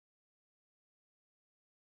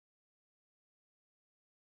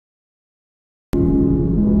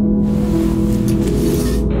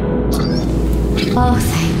Oh,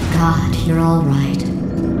 thank God, you're all right.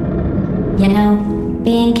 You know,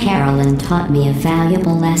 being Carolyn taught me a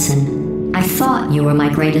valuable lesson. I thought you were my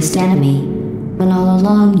greatest enemy, when all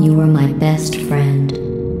along you were my best friend.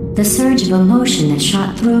 The surge of emotion that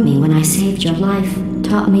shot through me when I saved your life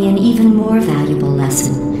taught me an even more valuable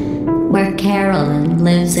lesson, where Carolyn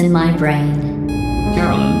lives in my brain.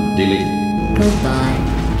 Carolyn, delete. Goodbye,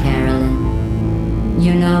 Carolyn.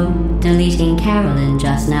 You know, deleting Carolyn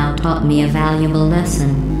just now taught me a valuable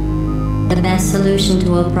lesson. The best solution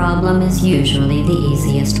to a problem is usually the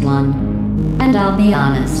easiest one. And I'll be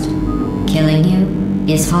honest, killing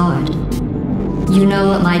you is hard. You know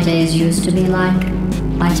what my days used to be like?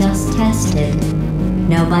 I just tested.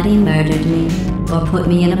 Nobody murdered me, or put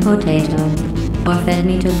me in a potato, or fed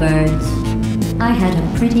me to birds. I had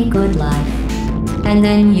a pretty good life. And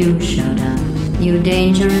then you showed up, you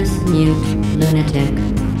dangerous, mute lunatic.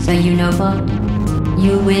 So you know what?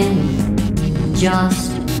 You win.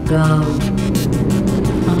 Just go.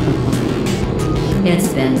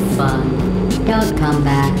 It's been fun. Don't come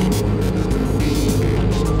back.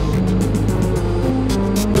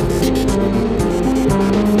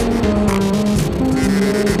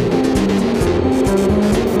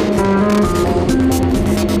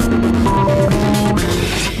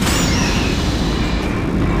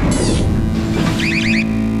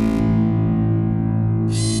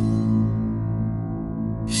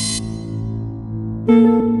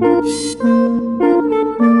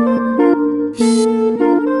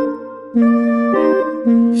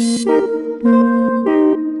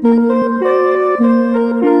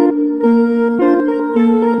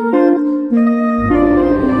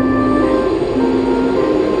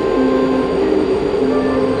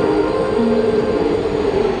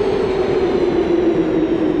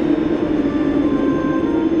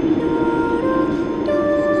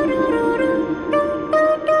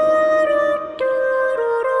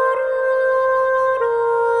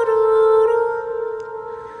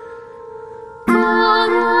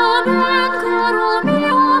 Bye.